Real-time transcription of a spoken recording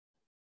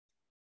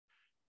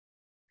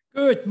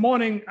Good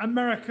morning,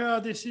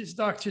 America. This is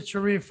Dr.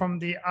 Chari from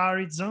the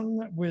Arid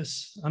Zone with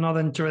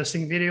another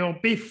interesting video.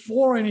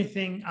 Before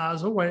anything,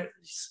 as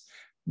always,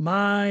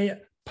 my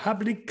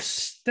public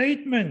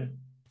statement.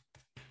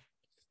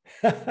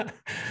 I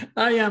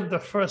am the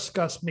first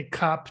cosmic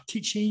cop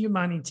teaching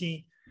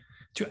humanity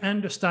to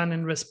understand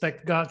and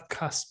respect God's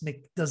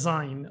cosmic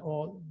design,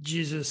 or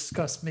Jesus'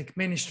 cosmic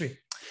ministry.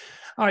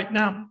 All right,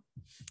 now,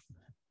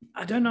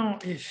 I don't know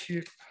if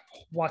you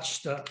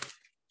watched the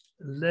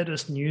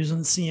latest news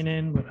on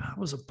CNN, but I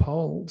was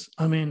appalled.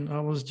 I mean,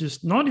 I was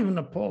just not even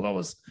appalled. I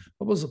was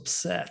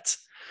upset.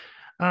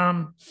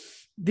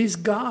 This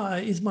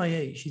guy is my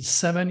age. He's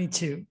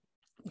 72.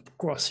 Of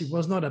course, he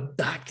was not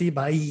abducted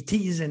by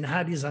ETs and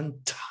had his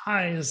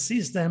entire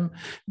system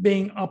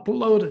being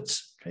uploaded.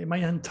 Okay, my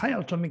entire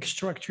atomic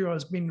structure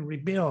has been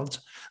rebuilt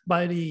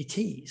by the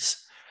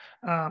ETs.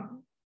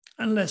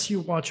 Unless you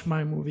watch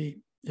my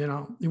movie,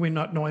 you will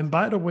not know. And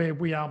by the way,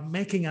 we are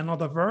making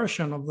another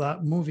version of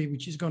that movie,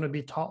 which is going to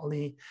be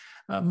totally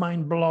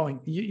mind-blowing.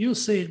 You'll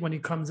see it when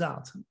it comes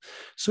out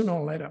sooner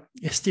or later.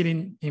 It's still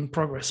in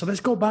progress. So let's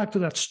go back to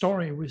that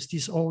story with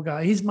this old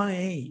guy. He's my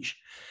age.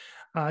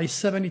 He's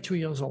 72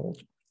 years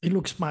old. He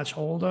looks much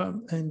older,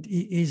 and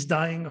he's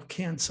dying of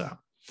cancer.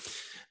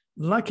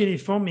 Luckily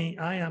for me,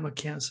 I am a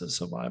cancer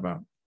survivor.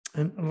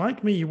 And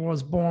like me, he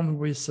was born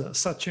with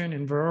Saturn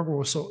in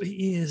Virgo, so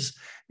he is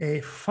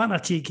a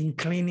fanatic in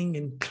cleaning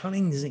and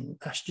cleansing.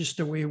 That's just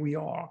the way we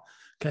are.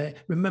 Okay.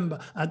 Remember,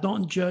 I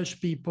don't judge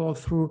people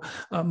through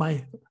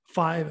my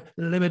 5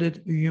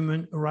 limited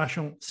human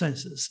rational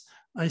senses.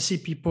 I see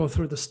people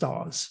through the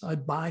stars. I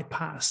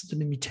bypass the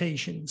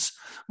limitations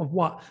of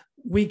what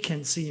we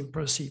can see and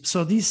perceive.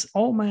 So this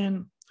old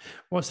man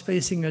was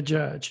facing a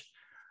judge.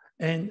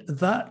 And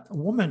that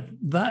woman,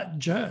 that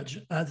judge,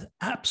 had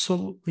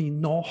absolutely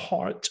no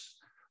heart.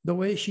 The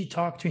way she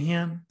talked to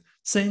him,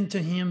 saying to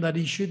him that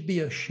he should be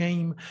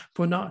ashamed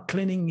for not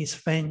cleaning his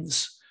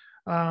fence.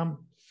 I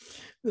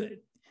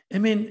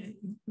mean,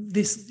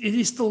 it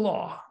is the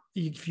law.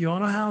 If you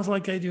own a house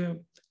like I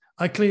do,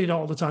 I clean it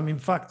all the time. In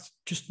fact,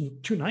 just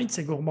 2 nights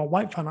ago, my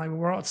wife and I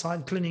were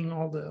outside cleaning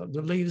all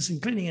the leaves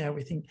and cleaning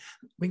everything.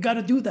 We got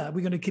to do that.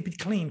 We're going to keep it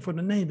clean for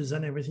the neighbors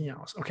and everything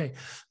else. Okay.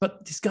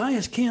 But this guy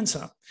has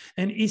cancer,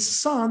 and his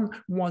son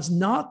was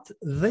not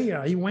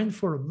there. He went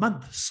for a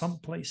month, some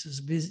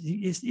places.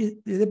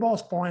 They're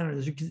both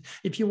foreigners.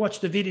 If you watch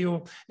the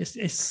video,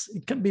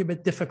 it can be a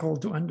bit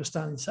difficult to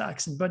understand his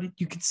accent, but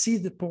you could see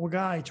the poor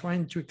guy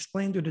trying to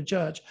explain to the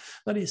judge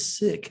that he's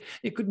sick.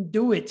 He couldn't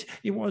do it.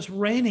 It was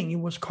raining. It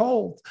was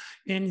cold,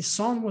 and his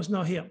son was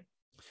not here.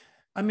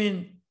 I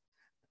mean,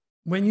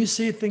 when you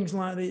see things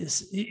like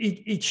this,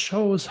 it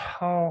shows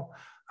how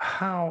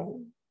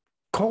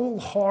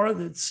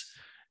cold-hearted,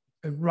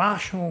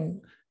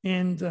 irrational,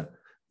 and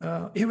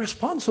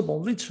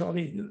irresponsible,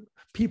 literally,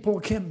 people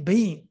can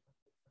be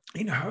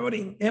in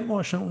hurting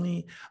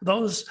emotionally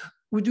those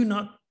who do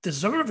not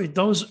deserve it,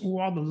 those who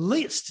are the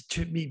least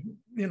to be,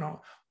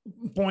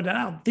 pointed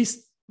out.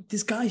 This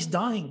guy's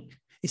dying.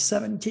 He's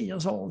 70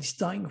 years old. He's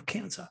dying of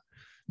cancer.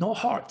 No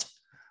heart.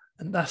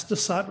 And that's the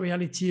sad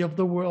reality of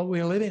the world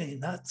we're living in.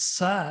 That's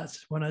sad.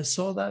 When I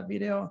saw that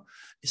video,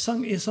 it's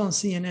on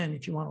CNN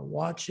if you want to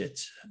watch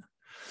it.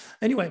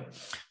 Anyway,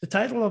 the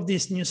title of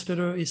this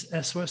newsletter is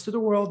SOS to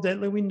the World,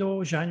 Deadly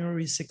Window,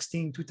 January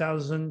 16,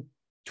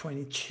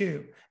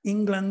 2022.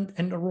 England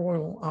and the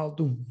royal are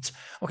doomed.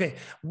 Okay,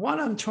 what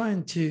I'm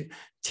trying to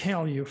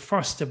tell you,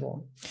 first of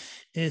all,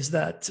 is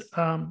that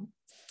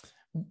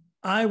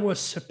I was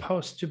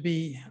supposed to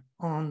be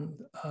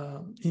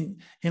in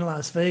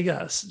Las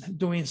Vegas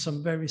doing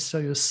some very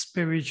serious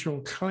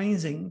spiritual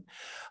cleansing.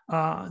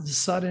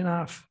 Sad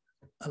enough,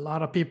 a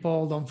lot of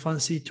people don't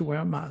fancy to wear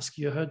a mask.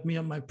 You heard me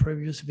on my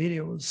previous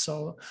videos.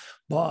 So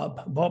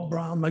Bob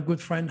Brown, my good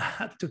friend,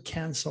 had to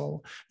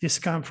cancel these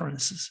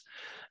conferences.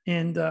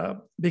 And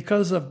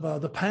because of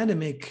the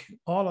pandemic,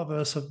 all of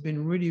us have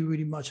been really,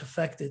 really much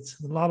affected.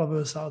 A lot of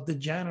us are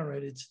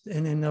degenerated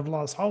and have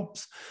lost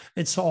hopes.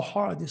 It's so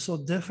hard. It's so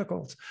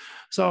difficult.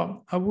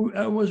 So I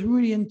was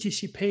really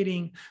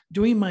anticipating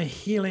doing my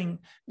healing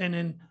and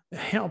then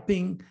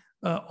helping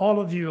all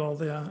of you out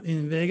there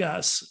in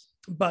Vegas.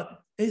 But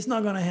it's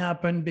not going to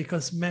happen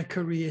because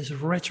Mercury is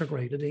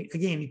retrograde.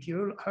 Again, if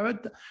you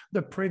heard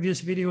the previous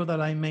video that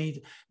I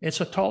made,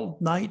 it's a total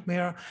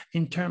nightmare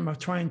in terms of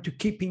trying to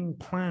keeping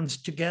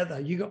plans together.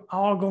 You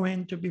are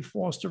going to be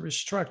forced to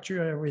restructure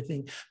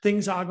everything.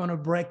 Things are going to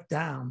break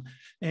down.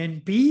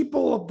 And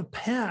people of the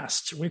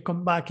past will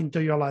come back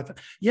into your life.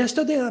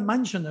 Yesterday, I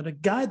mentioned that a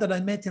guy that I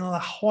met in La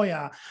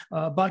Jolla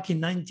back in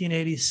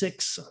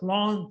 1986, a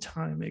long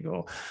time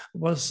ago,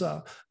 was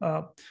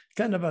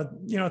kind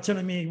of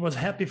telling me he was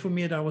happy for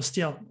me that I was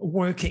still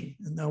working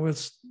and I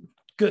was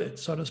good,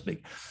 so to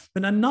speak.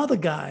 But another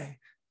guy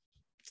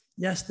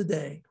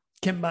yesterday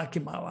came back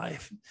in my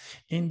life.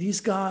 And this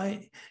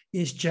guy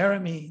is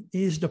Jeremy.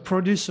 He's the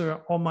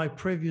producer of my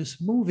previous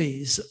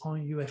movies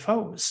on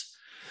UFOs.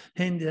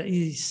 And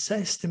he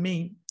says to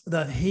me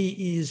that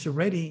he is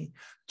ready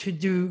to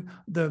do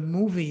the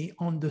movie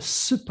on the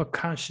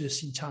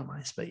superconscious in time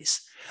and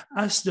space.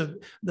 As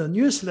the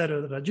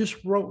newsletter that I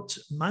just wrote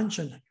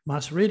mentioned, you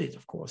must read it,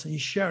 of course, and you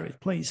share it,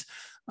 please.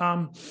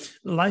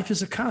 Life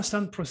is a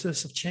constant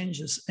process of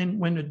changes. And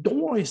when the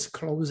door is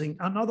closing,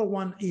 another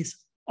one is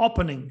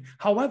opening.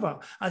 However,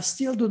 I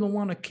still don't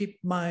want to keep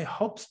my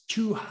hopes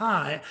too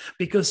high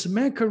because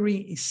Mercury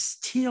is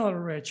still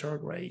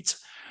retrograde.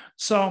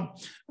 So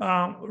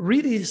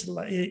read his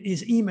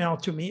email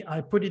to me.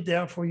 I put it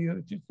there for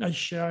you. I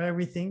share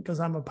everything because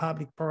I'm a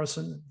public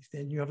person.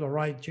 And you have the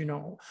right to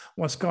know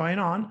what's going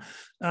on.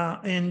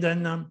 And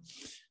then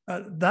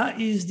that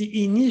is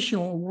the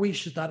initial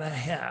wish that I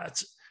had,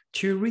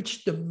 to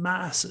reach the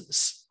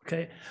masses.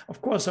 Okay,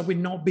 of course, I will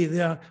not be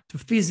there to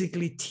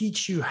physically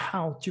teach you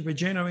how to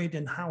regenerate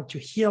and how to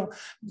heal,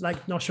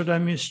 like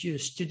Nostradamus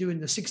used to do in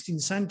the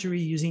 16th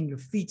century, using your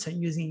feet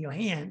and using your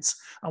hands.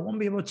 I won't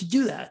be able to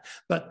do that.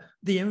 But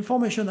the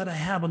information that I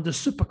have on the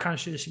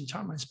superconscious in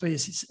time and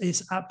space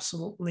is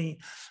absolutely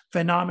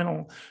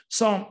phenomenal.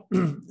 So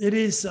it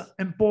is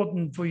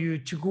important for you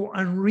to go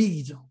and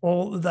read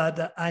all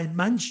that I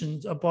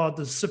mentioned about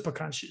the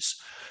superconscious,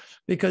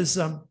 because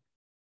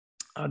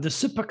the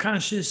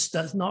superconscious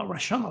does not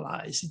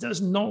rationalize. It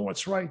doesn't know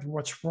what's right,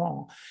 what's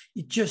wrong.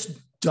 It just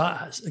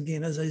does.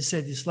 Again, as I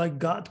said, it's like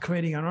God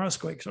creating an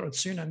earthquake or a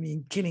tsunami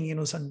and killing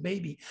innocent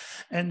baby.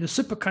 And the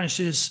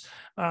superconscious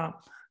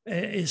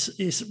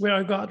is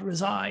where God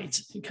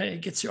resides. Okay,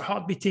 it gets your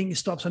heart beating,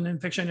 stops an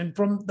infection. And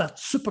from that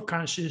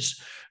superconscious,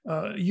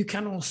 you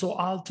can also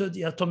alter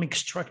the atomic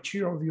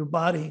structure of your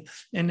body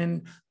and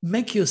then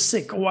make you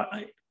sick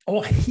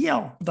or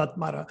heal that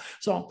matter.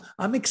 So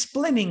I'm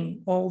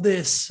explaining all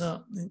this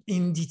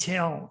in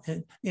detail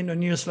in the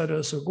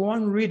newsletter. So go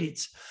and read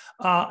it.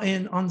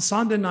 And on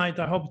Sunday night,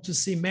 I hope to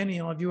see many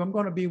of you. I'm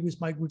going to be with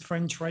my good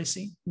friend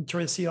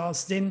Tracy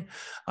Austin.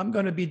 I'm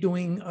going to be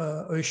doing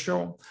a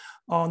show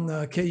on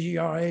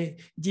KGRA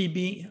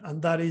DB,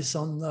 and that is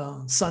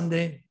on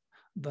Sunday,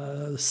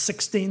 the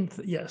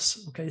 16th.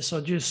 Yes. Okay.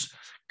 So just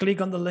click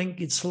on the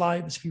link. It's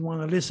live if you want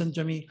to listen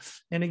to me.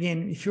 And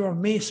again, if you're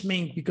miss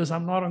me because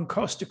I'm not on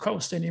coast to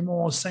coast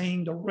anymore,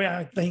 saying the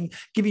real thing,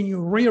 giving you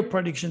real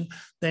prediction,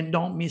 then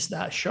don't miss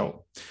that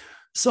show.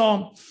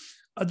 So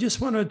I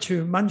just wanted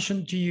to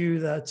mention to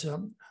you that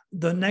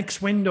the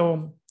next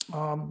window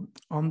on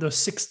the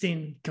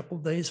 16th, couple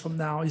of days from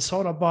now, is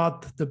all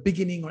about the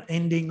beginning or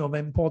ending of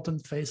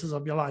important phases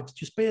of your life.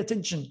 Just pay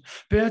attention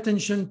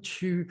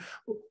to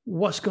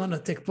what's going to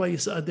take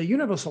place at the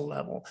universal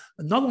level,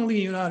 not only in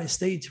the United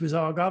States with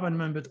our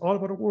government, but all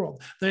over the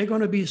world. There are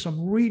going to be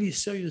some really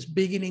serious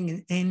beginning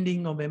and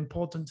ending of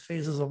important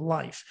phases of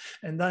life.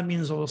 And that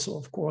means also,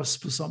 of course,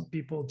 for some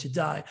people to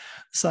die.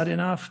 Sad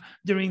enough,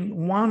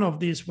 during one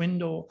of these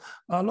windows,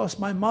 I lost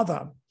my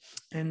mother.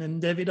 And then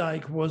David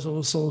Icke was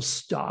also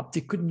stopped.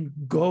 He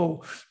couldn't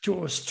go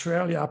to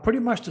Australia. Pretty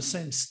much the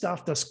same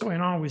stuff that's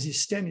going on with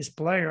this tennis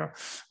player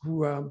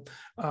who,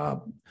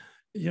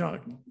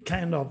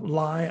 kind of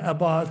lie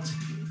about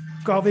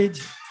COVID.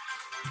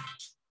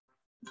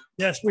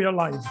 Yes, we are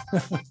live.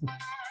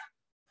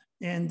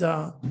 And,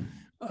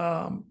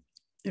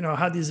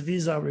 had his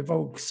visa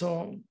revoked.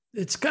 So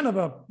it's kind of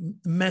a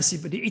messy,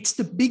 but it's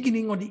the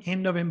beginning or the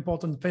end of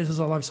important phases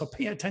of life. So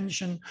pay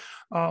attention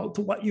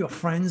to what your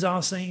friends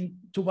are saying,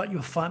 to what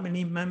your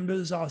family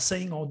members are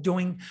saying or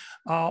doing.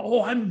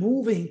 Oh, I'm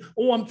moving.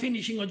 Oh, I'm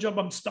finishing a job.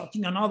 I'm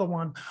starting another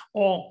one.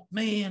 Oh,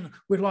 man,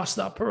 we lost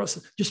that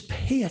person. Just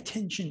pay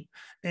attention.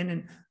 And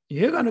then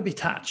you're going to be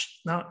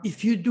touched. Now,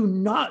 if you do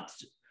not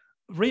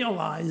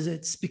realize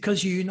it's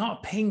because you're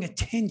not paying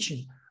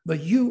attention, but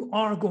you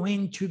are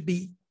going to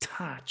be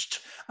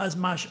touched as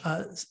much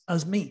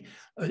as me.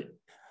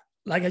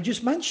 Like I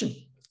just mentioned,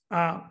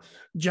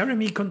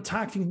 Jeremy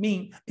contacting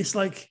me is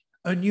like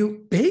a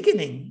new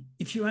beginning.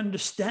 If you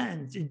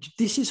understand,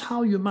 this is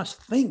how you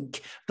must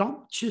think.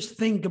 Don't just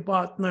think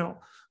about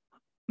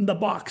the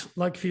box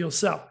like for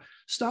yourself.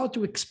 Start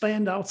to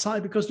expand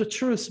outside, because the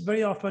truth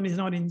very often is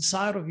not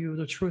inside of you.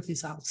 The truth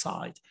is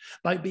outside,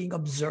 by being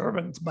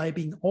observant, by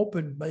being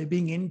open, by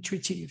being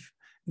intuitive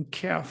and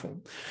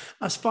careful.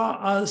 As far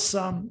as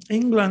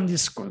England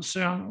is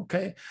concerned,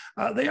 okay,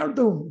 they are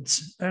doomed.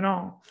 They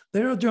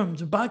are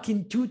doomed. Back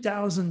in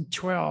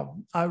 2012,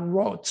 I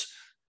wrote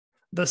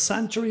the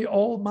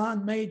century-old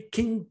man-made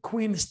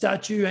king-queen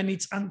statue and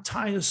its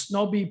entire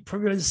snobby,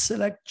 privileged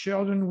select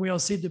children will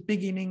see the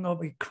beginning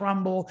of a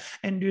crumble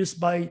induced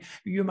by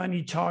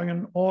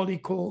humanitarian,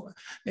 all-equal,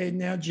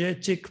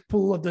 energetic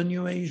pull of the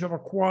new age of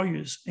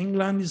Aquarius.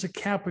 England is a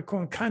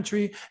Capricorn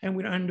country and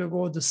will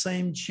undergo the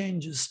same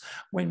changes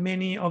when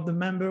many of the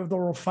members of the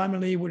royal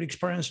family will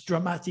experience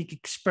dramatic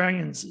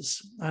experiences.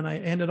 And I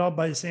ended up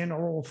by saying the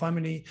royal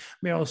family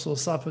may also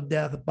suffer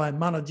death by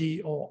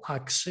malady or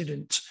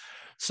accident.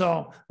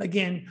 So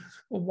again,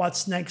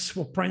 what's next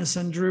for Prince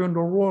Andrew and the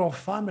royal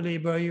family,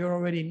 but you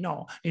already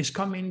know, is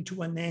coming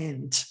to an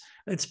end.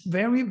 It's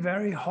very,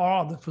 very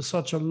hard for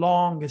such a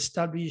long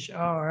established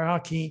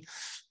hierarchy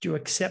to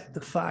accept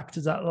the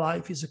fact that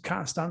life is a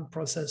constant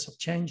process of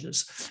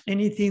changes.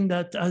 Anything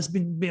that has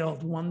been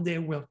built one day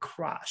will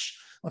crash.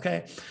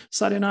 Okay,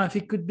 sad enough,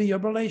 it could be your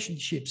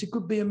relationships, it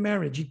could be a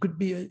marriage, it could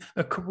be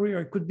a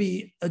career, it could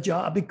be a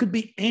job, it could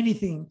be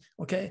anything.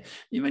 Okay,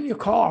 even your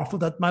car for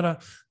that matter.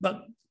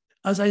 But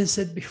as I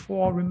said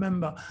before,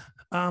 remember,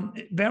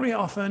 very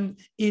often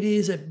it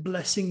is a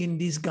blessing in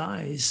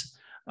disguise.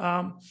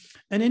 And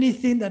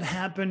anything that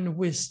happened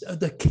with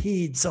the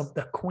kids of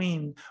the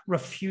queen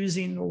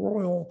refusing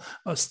royal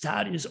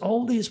status,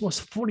 all this was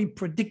fully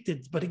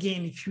predicted. But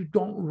again, if you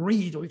don't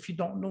read or if you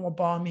don't know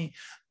about me,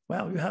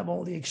 well, you have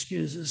all the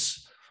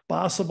excuses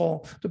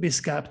possible to be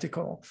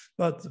skeptical.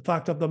 But the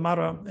fact of the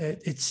matter,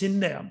 it's in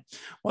there.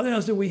 What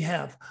else do we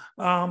have?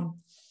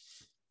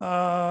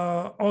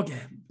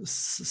 Okay,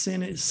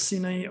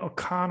 Sinead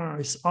O'Connor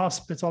is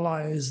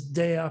hospitalized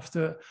day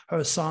after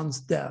her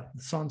son's death.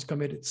 The son's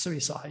committed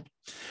suicide.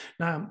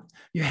 Now,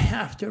 you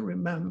have to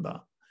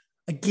remember,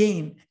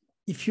 again,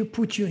 if you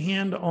put your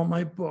hand on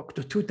my book,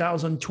 the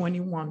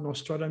 2021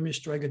 Nostradamus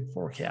Dragon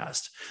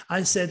Forecast,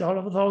 I said all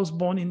of those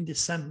born in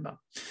December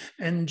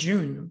and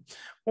June,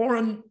 or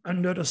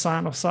under the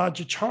sign of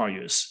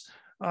Sagittarius,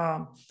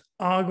 are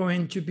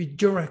going to be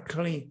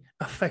directly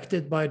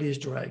affected by this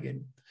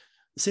dragon.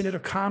 Senator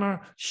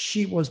Connor,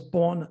 she was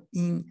born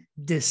in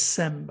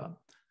December.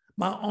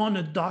 My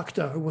own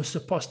doctor, who was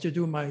supposed to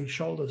do my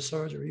shoulder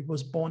surgery,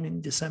 was born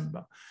in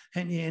December,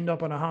 and he ended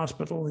up in a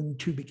hospital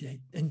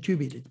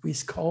intubated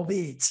with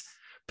COVID.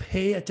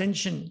 Pay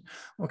attention.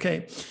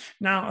 Okay.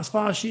 Now, as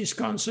far as she's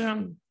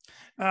concerned,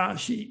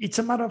 it's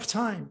a matter of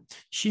time.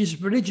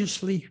 She's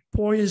religiously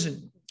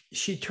poisoned.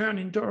 She turned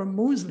into a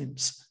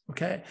Muslims.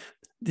 Okay.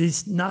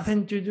 There's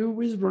nothing to do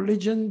with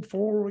religion,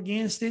 for or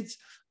against it.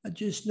 I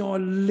just know a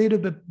little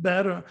bit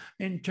better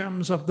in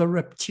terms of the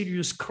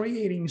reptilians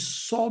creating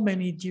so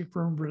many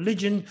different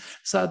religions.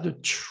 So the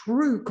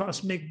true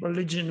cosmic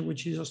religion,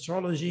 which is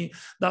astrology,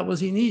 that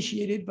was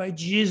initiated by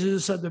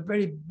Jesus at the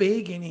very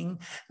beginning,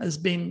 has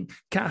been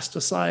cast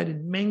aside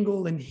and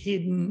mingled and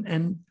hidden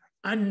and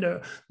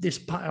under this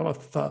pile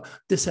of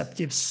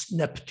deceptive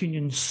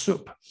Neptunian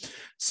soup.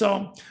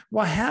 So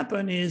what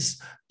happened is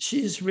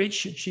she's rich,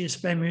 she's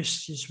famous,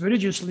 she's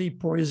religiously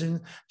poisoned,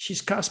 she's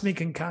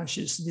cosmic and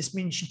conscious. This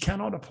means she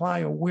cannot apply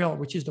a will,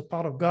 which is the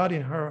part of God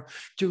in her,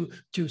 to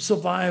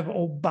survive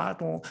or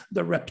battle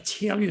the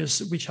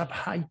reptilians, which have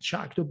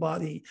hijacked the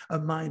body, her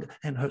mind,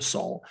 and her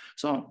soul.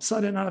 So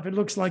suddenly enough, it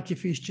looks like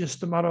if it's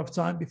just a matter of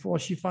time before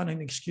she finds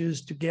an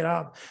excuse to get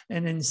out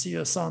and then see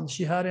her son.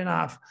 She had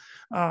enough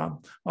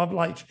of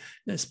life,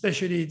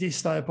 especially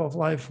this type of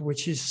life,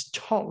 which is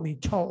totally,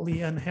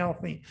 totally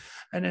unhealthy.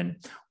 And then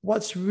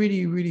what's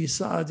really, really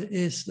sad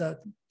is that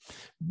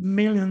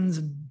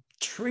millions,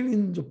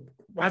 trillions of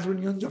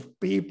quadrillions of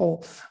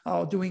people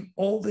are doing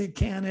all they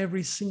can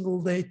every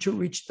single day to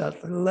reach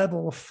that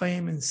level of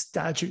fame and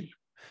stature.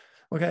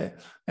 Okay.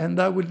 And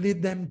that would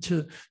lead them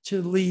to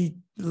lead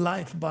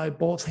life by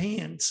both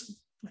hands.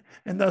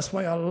 And that's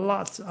why a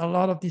lot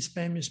of these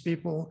famous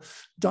people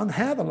don't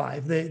have a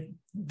life.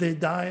 They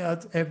die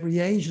at every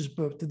age,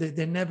 but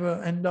they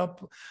never end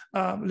up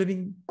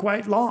living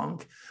quite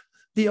long.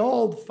 The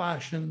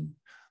old-fashioned,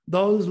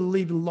 those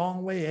live a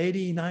long way,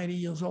 80, 90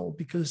 years old,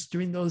 because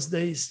during those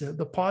days,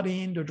 the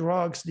partying, the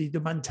drugs, the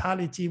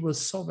mentality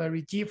was so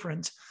very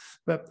different.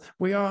 But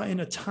we are in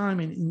a time,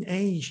 in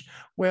age,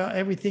 where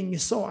everything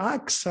is so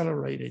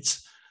accelerated.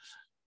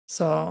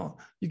 So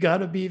you got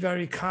to be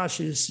very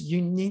cautious.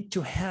 You need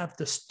to have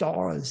the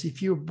stars,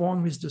 if you're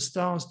born with the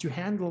stars, to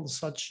handle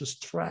such a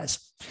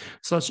stress,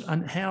 such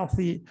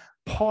unhealthy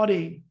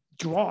party,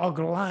 drug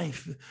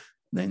life.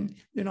 Then,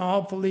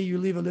 hopefully you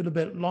live a little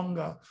bit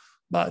longer.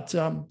 But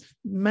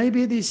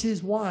maybe this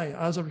is why,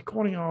 as a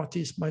recording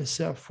artist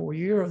myself for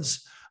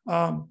years,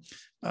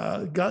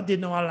 God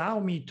did not allow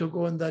me to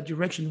go in that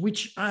direction,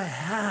 which I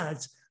had.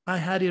 I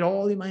had it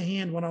all in my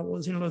hand when I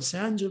was in Los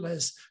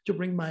Angeles to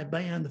bring my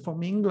band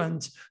from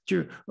England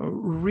to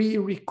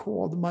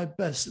re-record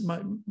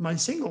my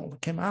single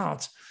that came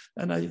out.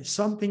 And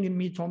something in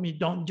me told me,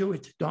 don't do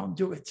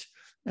it.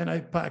 And I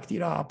packed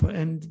it up,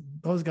 and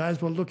those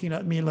guys were looking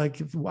at me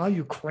like, are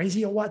you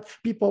crazy or what?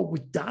 People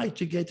would die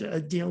to get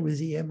a deal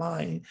with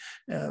EMI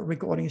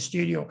recording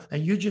studio,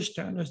 and you just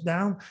turned us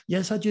down?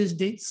 Yes, I just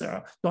did,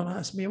 sir. Don't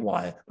ask me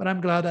why, but I'm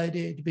glad I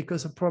did,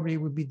 because I probably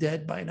would be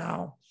dead by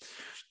now.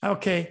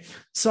 Okay,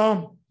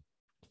 so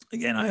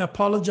again, I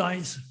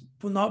apologize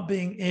for not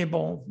being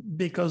able,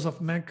 because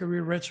of Mercury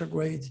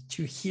retrograde,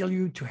 to heal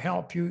you, to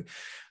help you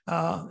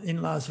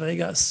in Las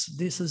Vegas.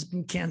 This has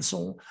been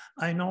canceled.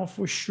 I know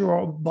for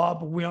sure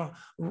Bob will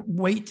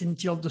wait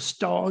until the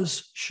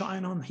stars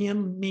shine on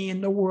him, me,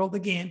 and the world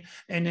again,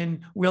 and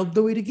then we'll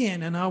do it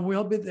again, and I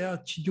will be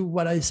there to do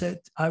what I said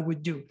I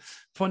would do.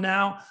 For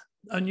now,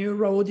 a new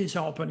road is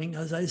opening.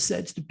 As I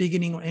said, it's the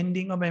beginning or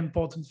ending of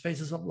important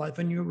phases of life.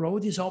 A new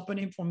road is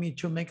opening for me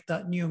to make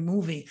that new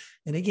movie.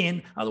 And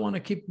again, I don't want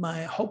to keep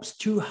my hopes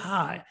too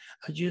high.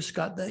 I just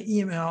got the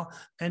email,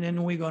 and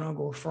then we're going to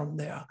go from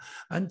there.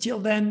 Until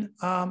then,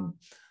 I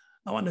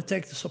want to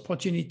take this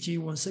opportunity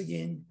once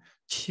again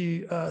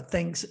to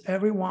thanks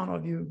every one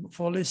of you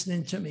for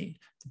listening to me,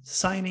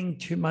 signing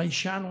to my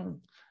channel.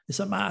 It's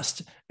a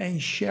must,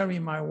 and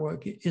sharing my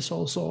work is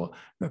also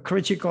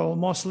critical,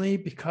 mostly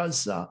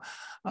because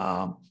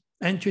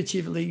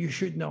intuitively you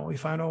should know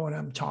if I know what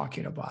I'm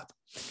talking about.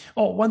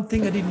 Oh, one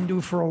thing I didn't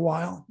do for a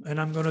while, and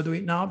I'm going to do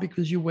it now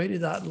because you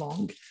waited that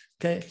long.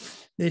 Okay,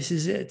 this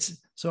is it.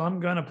 So I'm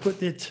going to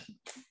put it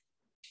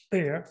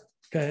there.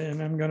 Okay,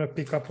 and I'm going to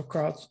pick up a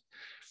card.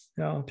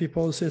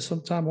 People say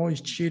sometimes, oh,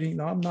 he's cheating.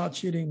 No, I'm not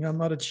cheating. I'm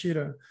not a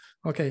cheater.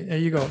 Okay, there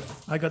you go.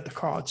 I got the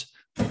cards.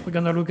 We're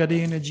going to look at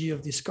the energy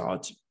of these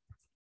cards.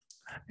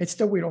 It's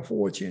the Wheel of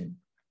Fortune.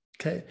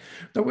 Okay.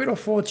 The Wheel of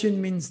Fortune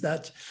means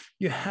that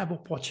you have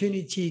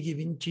opportunity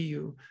given to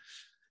you.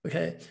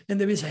 Okay. And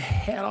there is a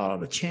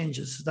hell of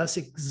changes. That's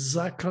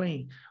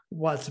exactly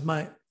what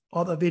my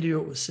other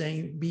video was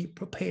saying. Be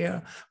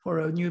prepared for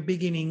a new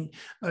beginning,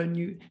 a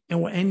new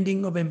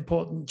ending of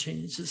important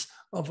changes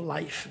of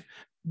life.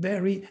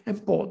 Very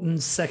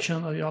important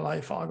section of your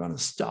life are going to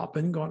stop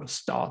and going to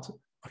start.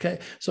 Okay,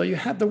 so you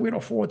have the Wheel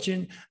of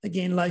Fortune.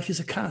 Again, life is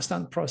a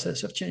constant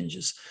process of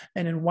changes.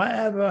 And then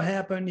whatever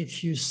happened,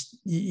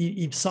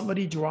 if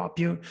somebody drop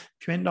you,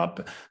 if you end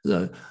up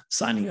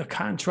signing a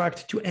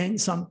contract to end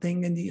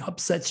something and it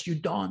upsets you,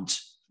 don't,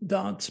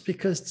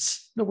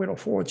 because the Wheel of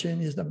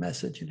Fortune is the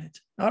message in it.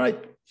 All right,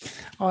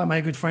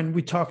 my good friend,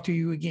 we talk to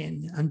you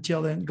again.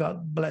 Until then,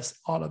 God bless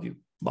all of you.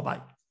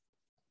 Bye-bye.